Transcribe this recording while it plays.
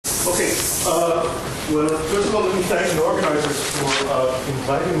Okay. Well, first of all, let me thank the organizers for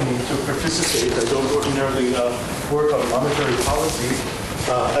inviting me to participate. I don't ordinarily work on monetary policy.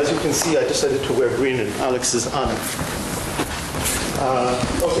 As you can see, I decided to wear green, and Alex is on it.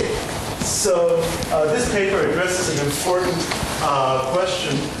 Okay. So this paper addresses an important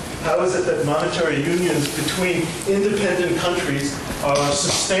question. How is it that monetary unions between independent countries are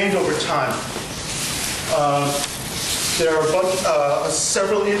sustained over time? There are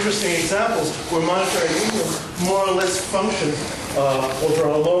several interesting examples where monetary unions more or less function over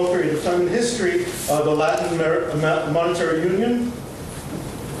a long period of time in history. The Latin Monetary Union,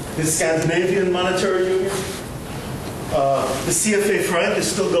 the Scandinavian Monetary Union, the CFA franc is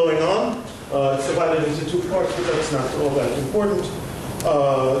still going on. It's divided into two parts, but that's not all that important.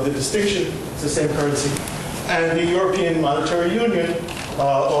 The distinction is the same currency. And the European Monetary Union,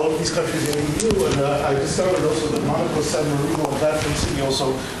 all of these countries in the EU, and I discovered also that Monaco, San Marino, and Vatican City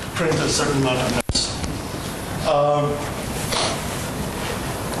also print a certain amount of notes.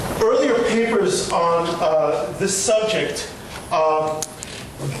 Earlier papers on this subject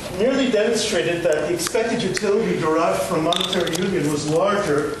merely demonstrated that the expected utility derived from monetary union was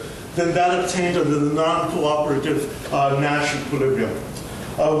larger than that obtained under the non-cooperative Nash equilibrium.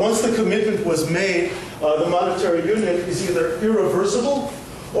 Once the commitment was made, the monetary union is either irreversible,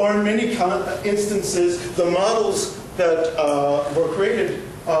 or in many instances, the models that were created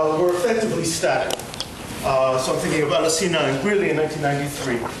were effectively static. So I'm thinking of Alesina and Grilli in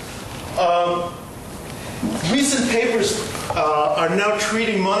 1993. Recent papers are now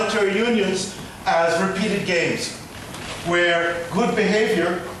treating monetary unions as repeated games, where good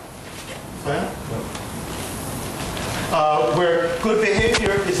behavior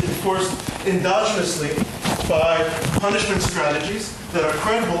is enforced endogenously by punishment strategies that are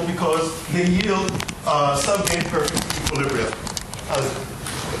credible because they yield subgame perfect equilibrium.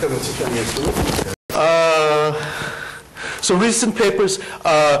 So recent papers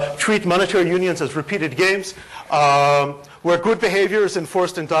treat monetary unions as repeated games, where good behavior is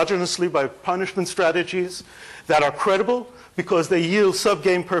enforced endogenously by punishment strategies that are credible because they yield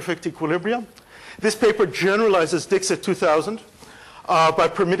subgame perfect equilibrium. This paper generalizes Dixit 2000 by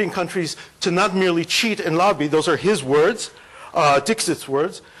permitting countries to not merely cheat and lobby, those are his words, Dixit's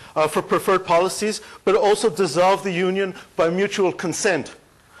words, for preferred policies, but also dissolve the union by mutual consent.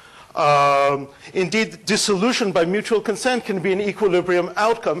 Indeed, dissolution by mutual consent can be an equilibrium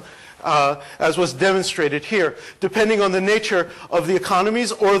outcome, as was demonstrated here, depending on the nature of the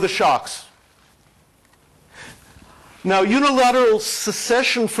economies or the shocks. Now, unilateral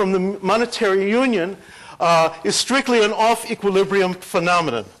secession from the monetary union is strictly an off-equilibrium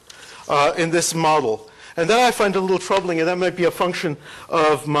phenomenon in this model. And that I find a little troubling, and that might be a function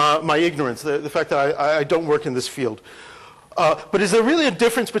of my ignorance, the fact that I don't work in this field. But is there really a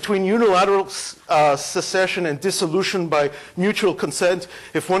difference between unilateral secession and dissolution by mutual consent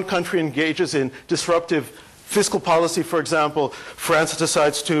if one country engages in disruptive fiscal policy, for example? France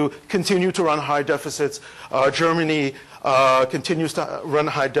decides to continue to run high deficits. Germany continues to run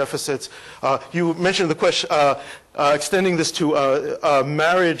high deficits. You mentioned the question, extending this to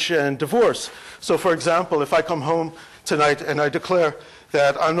marriage and divorce. So, for example, if I come home tonight and I declare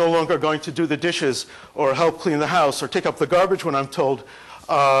that I'm no longer going to do the dishes or help clean the house or take up the garbage when I'm told,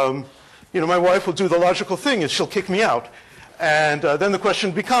 my wife will do the logical thing, is she'll kick me out. And then the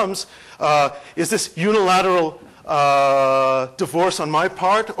question becomes, is this unilateral divorce on my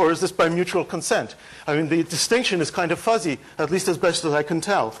part, or is this by mutual consent? I mean, the distinction is kind of fuzzy, at least as best as I can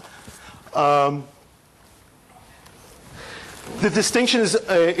tell. The distinction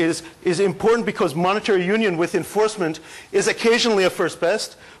is important because monetary union with enforcement is occasionally a first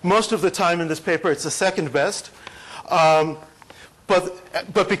best. Most of the time in this paper, it's a second best. But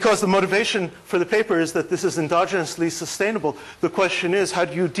because the motivation for the paper is that this is endogenously sustainable, the question is, how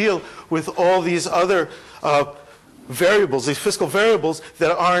do you deal with all these other variables, these fiscal variables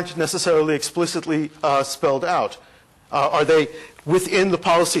that aren't necessarily explicitly spelled out? Are they within the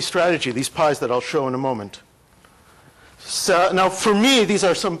policy strategy, these pies that I'll show in a moment? So, now, for me, these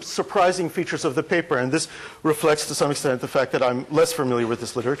are some surprising features of the paper, and this reflects to some extent the fact that I'm less familiar with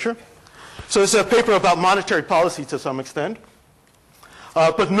this literature. So it's a paper about monetary policy to some extent,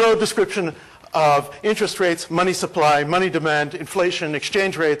 but no description of interest rates, money supply, money demand, inflation,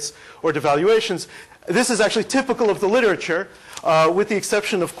 exchange rates, or devaluations. This is actually typical of the literature, with the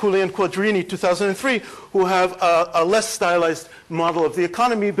exception of Cooley and Quadrini, 2003, who have a less stylized model of the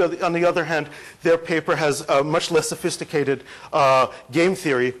economy, but on the other hand, their paper has a much less sophisticated game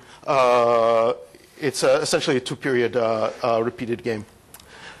theory. It's essentially a two-period repeated game.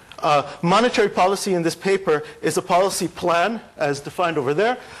 Monetary policy in this paper is a policy plan, as defined over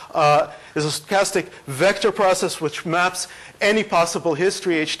there, is a stochastic vector process which maps any possible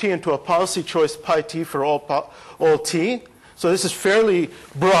history, ht, into a policy choice, pi t, for all t. So this is fairly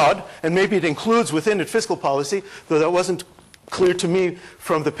broad, and maybe it includes within it fiscal policy, though that wasn't clear to me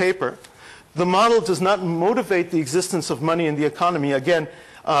from the paper. The model does not motivate the existence of money in the economy. Again,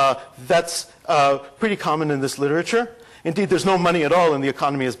 that's pretty common in this literature. Indeed, there's no money at all in the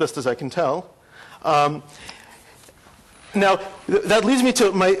economy, as best as I can tell. Now, that leads me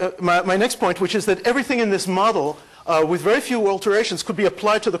to my next point, which is that everything in this model, with very few alterations, could be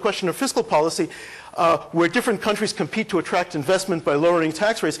applied to the question of fiscal policy, where different countries compete to attract investment by lowering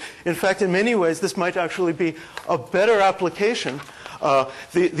tax rates. In fact, in many ways, this might actually be a better application.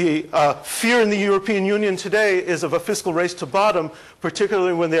 The fear in the European Union today is of a fiscal race to bottom,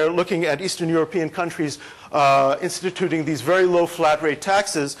 particularly when they're looking at Eastern European countries instituting these very low flat rate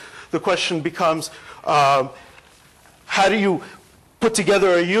taxes. The question becomes, how do you put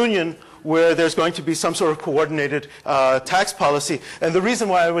together a union where there's going to be some sort of coordinated tax policy? And the reason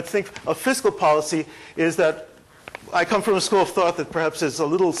why I would think of fiscal policy is that I come from a school of thought that perhaps is a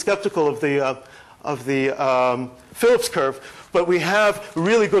little skeptical of the Phillips curve, but we have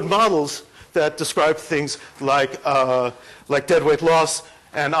really good models that describe things like deadweight loss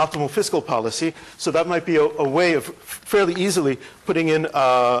and optimal fiscal policy. So that might be a way of fairly easily putting in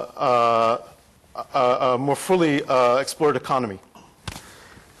a more fully explored economy.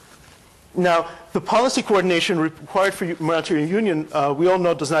 Now, the policy coordination required for monetary union, we all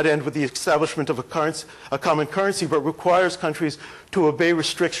know, does not end with the establishment of a common currency, but requires countries to obey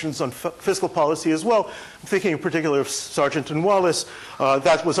restrictions on fiscal policy as well. I'm thinking in particular of Sargent and Wallace.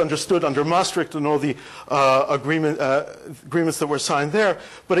 That was understood under Maastricht and all the agreements that were signed there.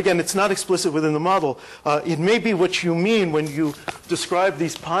 But again, it's not explicit within the model. It may be what you mean when you describe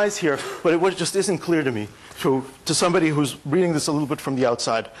these pies here, but it just isn't clear to me. To somebody who's reading this a little bit from the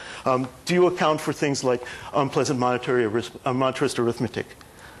outside. Do you account for things like unpleasant monetarist arithmetic?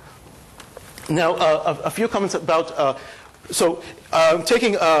 Now, a few comments about, I'm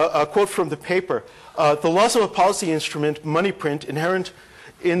taking a quote from the paper. The loss of a policy instrument, money print, inherent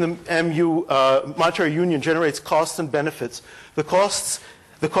in the MU monetary union generates costs and benefits. The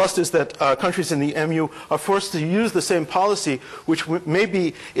cost is that countries in the MU are forced to use the same policy, which may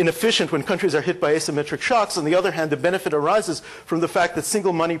be inefficient when countries are hit by asymmetric shocks. On the other hand, the benefit arises from the fact that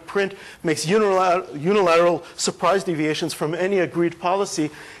single money print makes unilateral surprise deviations from any agreed policy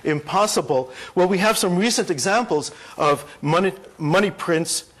impossible. Well, we have some recent examples of money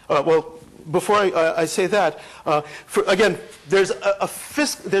prints. Before I say that, again, there's a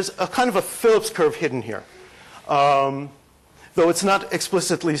kind of a Phillips curve hidden here. Though it's not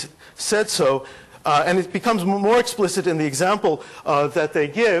explicitly said so, and it becomes more explicit in the example that they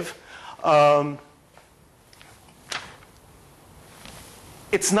give.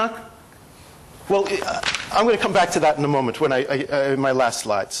 It's not, well, I'm going to come back to that in a moment when in my last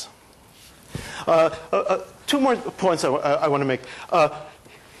slides. Two more points I want to make.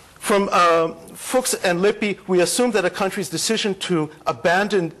 From Fuchs and Lippi, we assume that a country's decision to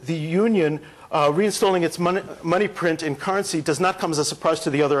abandon the union reinstalling its money print in currency does not come as a surprise to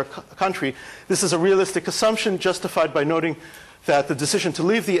the other country. This is a realistic assumption justified by noting that the decision to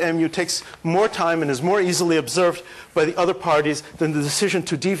leave the MU takes more time and is more easily observed by the other parties than the decision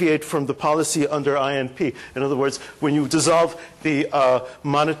to deviate from the policy under INP. In other words, when you dissolve the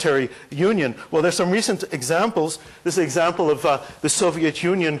monetary union. Well, there's some recent examples. This is an example of the Soviet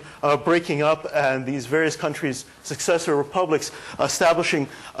Union breaking up and these various countries, successor republics, establishing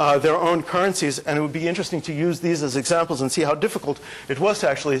their own currencies. And it would be interesting to use these as examples and see how difficult it was to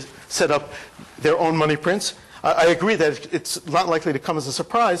actually set up their own money prints. I agree that it's not likely to come as a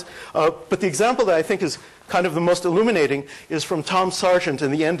surprise, but the example that I think is kind of the most illuminating is from Tom Sargent in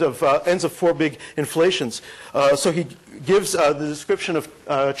the ends of Four Big Inflations. So he gives the description of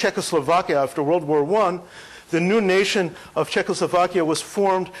Czechoslovakia after World War I. The new nation of Czechoslovakia was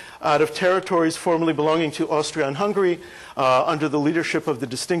formed out of territories formerly belonging to Austria and Hungary under the leadership of the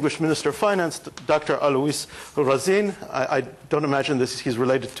distinguished Minister of Finance, Dr. Alois Razin. I don't imagine he's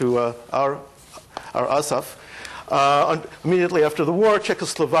related to our Asaf. Immediately after the war,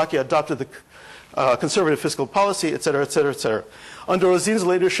 Czechoslovakia adopted the conservative fiscal policy, et cetera, et cetera, et cetera. Under Ozin's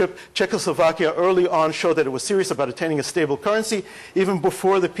leadership, Czechoslovakia early on showed that it was serious about attaining a stable currency. Even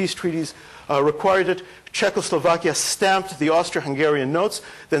before the peace treaties required it, Czechoslovakia stamped the Austro-Hungarian notes,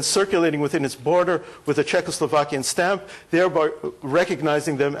 then circulating within its border with a Czechoslovakian stamp, thereby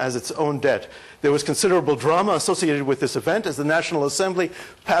recognizing them as its own debt. There was considerable drama associated with this event as the National Assembly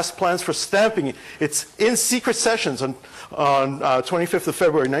passed plans for stamping it in secret sessions on 25th of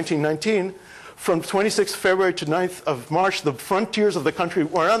February 1919. From 26th February to 9th of March, the frontiers of the country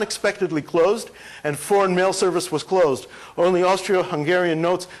were unexpectedly closed and foreign mail service was closed. Only Austro-Hungarian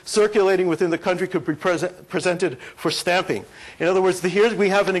notes circulating within the country could be presented for stamping. In other words, here we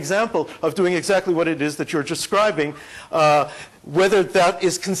have an example of doing exactly what it is that you're describing. Whether that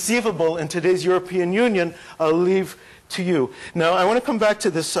is conceivable in today's European Union, I'll leave to you. Now, I want to come back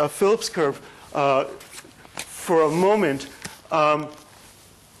to this Phillips curve for a moment.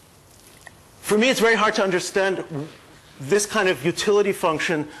 For me, it's very hard to understand this kind of utility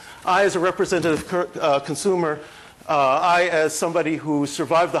function. I, as a representative consumer, I, as somebody who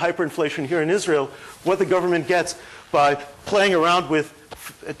survived the hyperinflation here in Israel, what the government gets by playing around with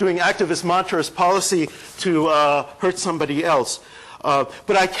doing activist monetary policy to hurt somebody else.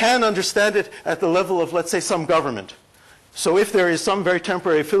 But I can understand it at the level of, let's say, some government. So if there is some very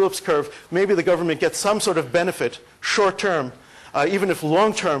temporary Phillips curve, maybe the government gets some sort of benefit, short term, even if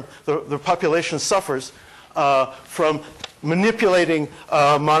long-term the population suffers from manipulating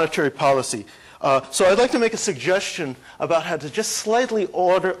monetary policy. So I'd like to make a suggestion about how to just slightly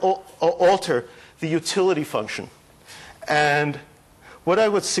alter the utility function. And what I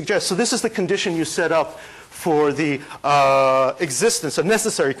would suggest, so this is the condition you set up for the existence, a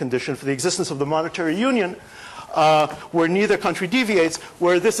necessary condition for the existence of the monetary union, where neither country deviates,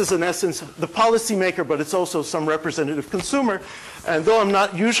 where this is in essence the policymaker, but it's also some representative consumer. And though I'm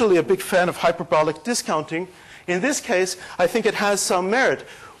not usually a big fan of hyperbolic discounting, in this case, I think it has some merit,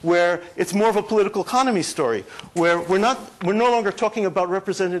 where it's more of a political economy story, where we're no longer talking about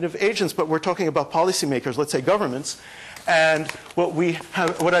representative agents, but we're talking about policymakers, let's say governments. And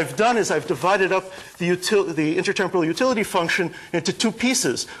what I've done is I've divided up the intertemporal utility function into two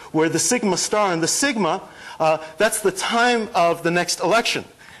pieces, where the sigma star and the sigma, that's the time of the next election.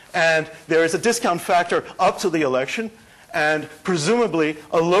 And there is a discount factor up to the election, and presumably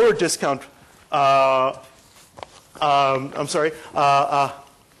a lower discount, a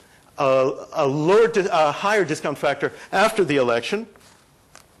higher discount factor after the election,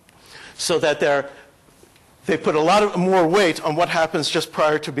 so that they put a lot more weight on what happens just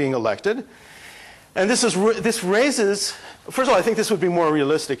prior to being elected. And this raises, first of all, I think this would be more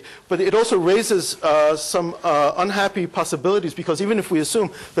realistic, but it also raises some unhappy possibilities, because even if we assume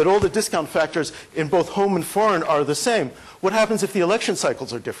that all the discount factors in both home and foreign are the same, what happens if the election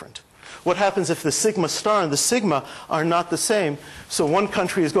cycles are different? What happens if the sigma star and the sigma are not the same? So one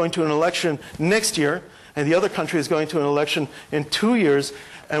country is going to an election next year, and the other country is going to an election in 2 years,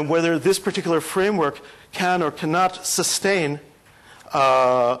 and whether this particular framework can or cannot sustain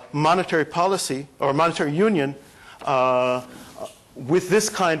monetary policy or monetary union with this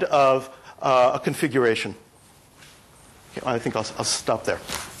kind of a configuration. Okay, I think I'll stop there.